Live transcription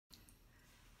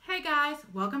Hey guys,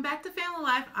 welcome back to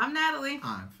PhamilyLife. I'm Natalie.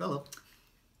 I'm Philip.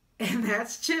 And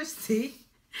that's Gypsy.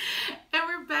 And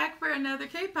we're back for another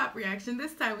K-pop reaction.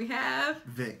 This time we have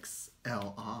Vixx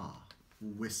LR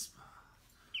Whisper.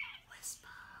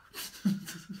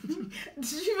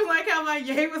 Did you even like how my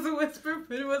yay was a whisper,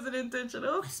 but it wasn't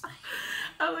intentional?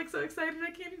 I'm like so excited I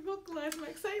can't even vocalize my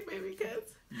excitement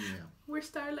because we're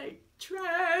Starlight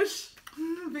trash.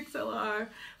 Vixx LR,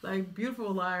 like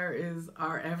Beautiful Liar is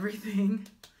our everything.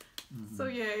 So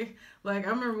yay. Like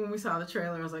I remember when we saw the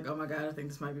trailer, I was like, oh my god, I think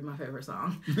this might be my favorite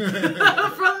song from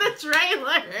the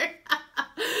trailer.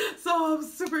 So I'm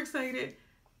super excited.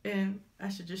 And I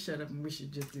should just shut up and we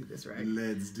should just do this, right?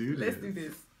 Let's do this. Let's do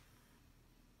this.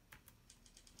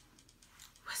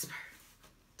 Whisper.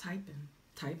 Typing.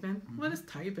 What is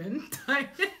typing?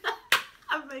 Typing.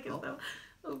 I'm making stuff.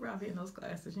 Oh, Robbie in those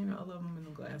glasses. You know, I love him in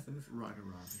those glasses. Right,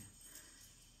 Robbie.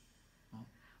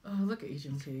 Oh, look at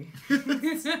HMT.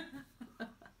 That's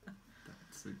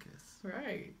a kiss.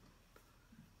 Right.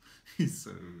 He's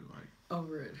so, like...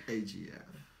 Over it. AGF.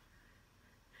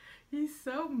 He's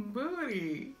so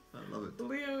moody. I love it.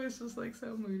 Leo is just, like,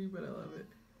 so moody, but I love it.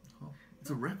 Oh, it's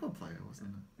a record player,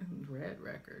 wasn't it? Red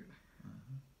record.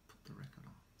 Put the record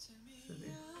on.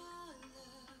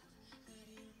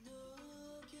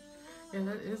 Yeah,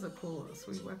 that is a cool,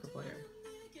 sweet record player.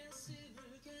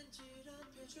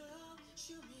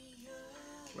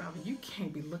 Robbie, you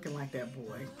can't be looking like that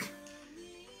boy.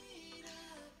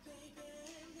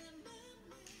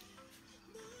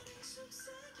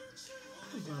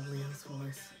 I love Leo's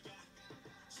voice.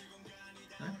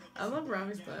 I love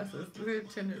Robbie's glasses. They're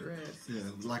tinted red. Yeah,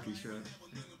 lucky shirt.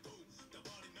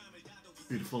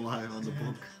 Beautiful Liar on the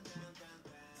book.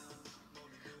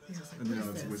 Like, and now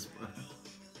it's Whisper.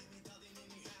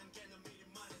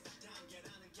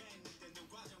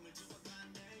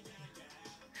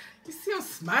 You see him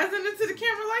smiling into the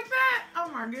camera like that? Oh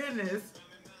my goodness.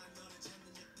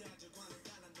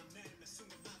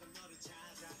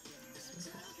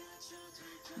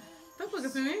 That book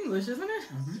is in English, isn't it?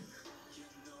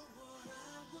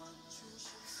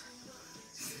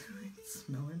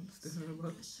 Smelling this in the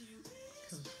book.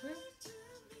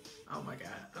 Oh my god,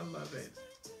 I love it.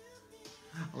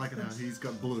 I like it how he's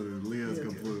got blue, Leo's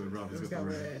got blue, and Robbie's got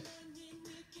the red.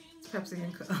 It's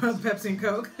Pepsi and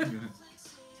Coke. Yeah.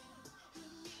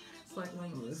 It's like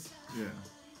Limitless. Yeah.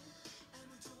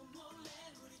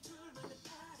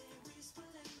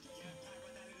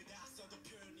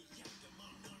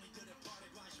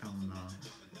 Oh no.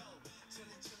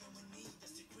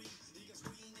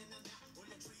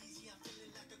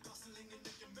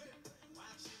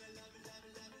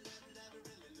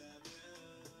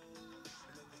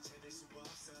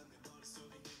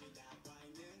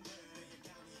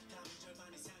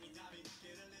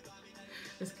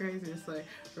 It's crazy. It's like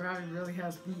Robbie really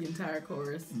has the entire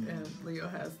chorus, and Leo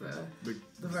has the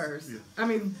verse. Yeah. I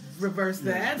mean, reverse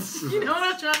that. You know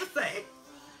what I'm trying to say?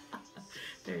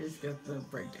 There you just get the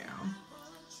breakdown.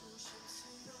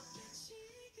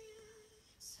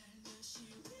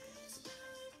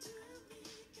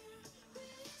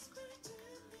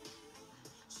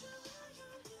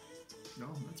 No,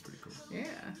 that's pretty cool. Yeah.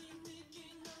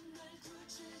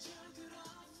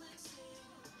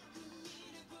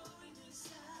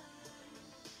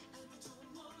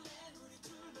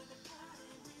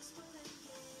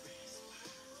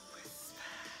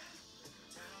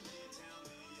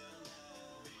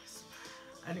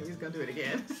 I knew he was gonna do it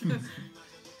again.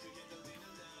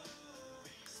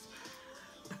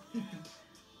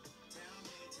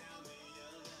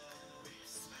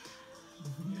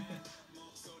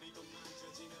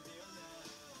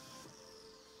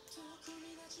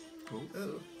 Cool. Ooh,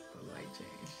 the light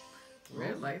change.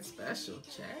 Red light special,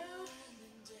 child.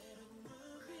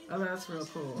 Oh, that's real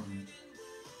cool.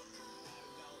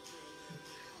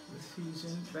 This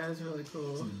fusion, that is really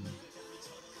cool.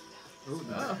 Oh, nice.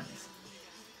 Oh.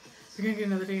 We're gonna get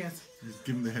another dance. Just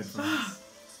give him the headphones.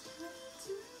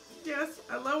 Yes,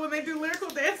 I love when they do lyrical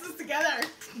dances together.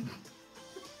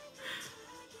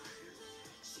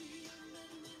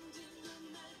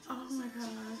 Oh my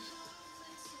gosh.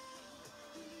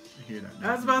 You hear that?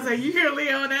 I was about to say, you hear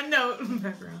Leo on that note in the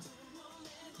background.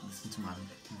 Listen to my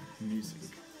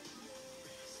music.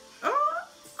 Oh,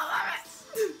 I love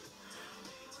it.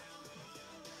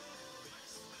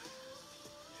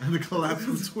 And the collapse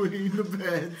between the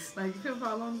beds. Like, you couldn't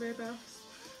fall on the bed though?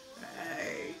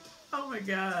 Hey. Oh my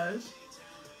gosh.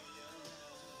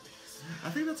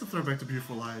 I think that's a throwback to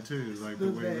Beautiful Liar too. Like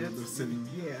the way they're sitting.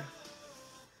 Yeah.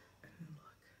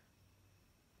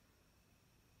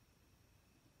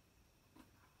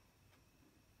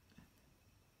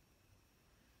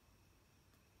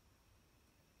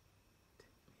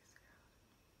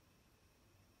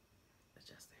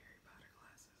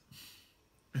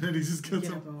 And then he just gets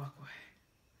Get up. up and walk away.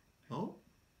 Oh,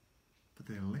 but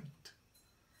they're linked.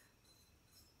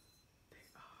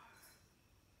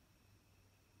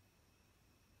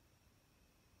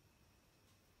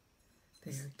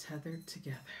 They are tethered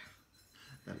together.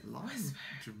 That long,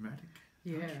 dramatic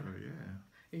intro, yeah.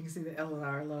 You can see the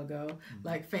LR logo,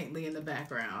 like faintly in the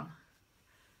background.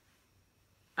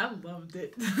 I loved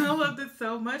it. I loved it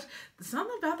so much.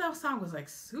 Something about that song was like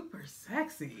super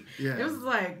sexy. Yeah. It was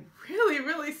like really,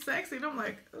 really sexy. And I'm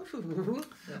like, ooh.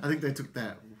 I think they took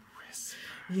that whisper.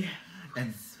 Yeah.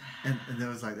 And there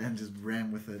was like, and just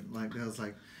ran with it. Like, there was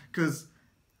like, because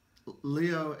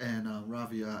Leo and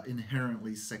Ravi are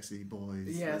inherently sexy boys.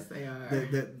 Yes, they are.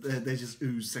 They just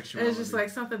ooze sexuality. It's just like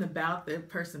something about their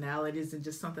personalities and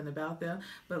just something about them.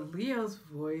 But Leo's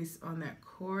voice on that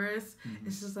chorus,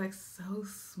 it's just like so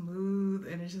smooth,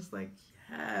 and it's just like,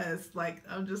 yes, like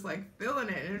I'm just like feeling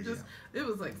it, and it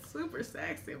was like super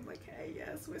sexy. I'm like, hey,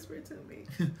 yes, whisper it to me.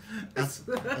 Us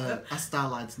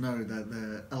Starlights know that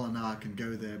the LNR can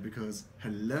go there because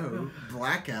hello,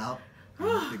 blackout.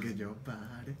 Look at your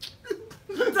body.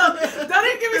 Don't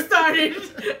even get me started,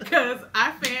 because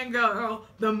I fangirl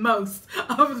the most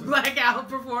of the Blackout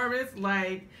performance.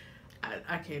 Like,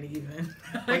 I can't even.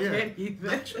 I can't even.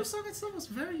 The actual song itself was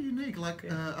very unique.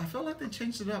 Like, I felt like they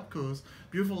changed it up because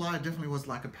Beautiful Lie definitely was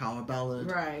like a power ballad.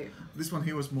 Right. This one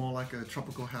here was more like a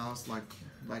tropical house,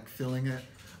 like feeling it.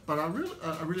 But I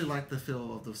really liked the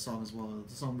feel of the song as well.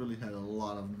 The song really had a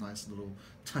lot of nice little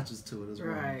touches to it as well.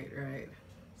 Right.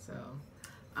 So,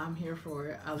 I'm here for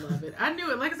it. I love it. I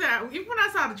knew it. Like I said, even when I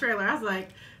saw the trailer, I was like,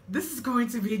 this is going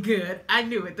to be good. I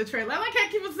knew it. The trailer. I like how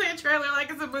people say trailer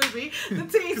like it's a movie. The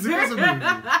teaser. It was a movie.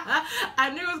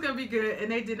 I knew it was going to be good,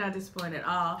 and they did not disappoint at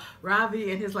all.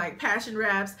 Ravi and his like passion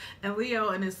raps, and Leo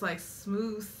and his like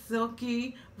smooth,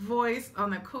 silky voice on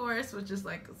the chorus was just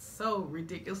like so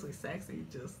ridiculously sexy.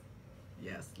 Just,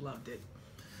 yes, loved it.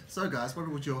 So guys, what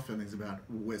were your feelings about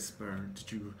Whisper?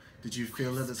 Did you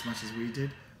feel it as much as we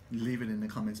did? Leave it in the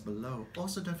comments below.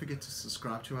 Also, don't forget to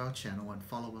subscribe to our channel and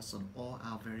follow us on all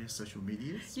our various social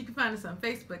medias. You can find us on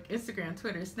Facebook, Instagram,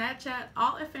 Twitter, Snapchat,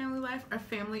 all at PhamilyLife or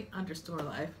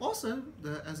Family_Life. Also,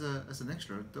 as an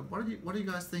extra, what do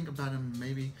you guys think about him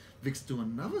maybe Vixx do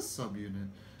another subunit,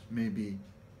 maybe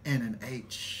N and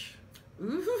H?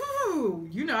 Ooh,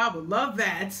 you know I would love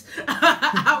that.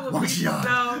 I would be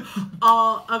so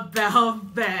all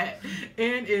about that.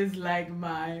 N is like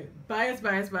my bias,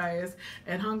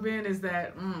 and Hongbin is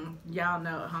that. Y'all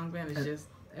know Hongbin is just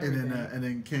everything. And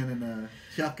then Ken and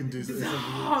Hyuk can do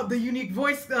the unique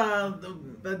voice, the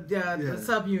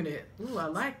subunit. Ooh, I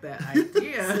like that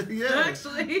idea. Yeah.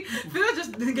 Actually, Phil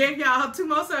just gave y'all 2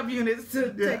 more subunits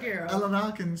to take care of.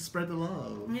 LNR can spread the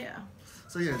love. Yeah.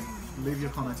 So yeah, leave your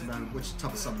comments about which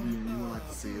type of subunit you would like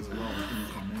to see as well in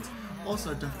the comments.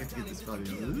 Also, don't forget to give this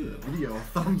video a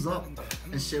thumbs up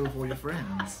and share with all your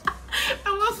friends.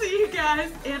 And we'll see you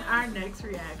guys in our next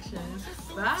reaction.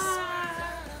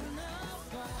 Bye.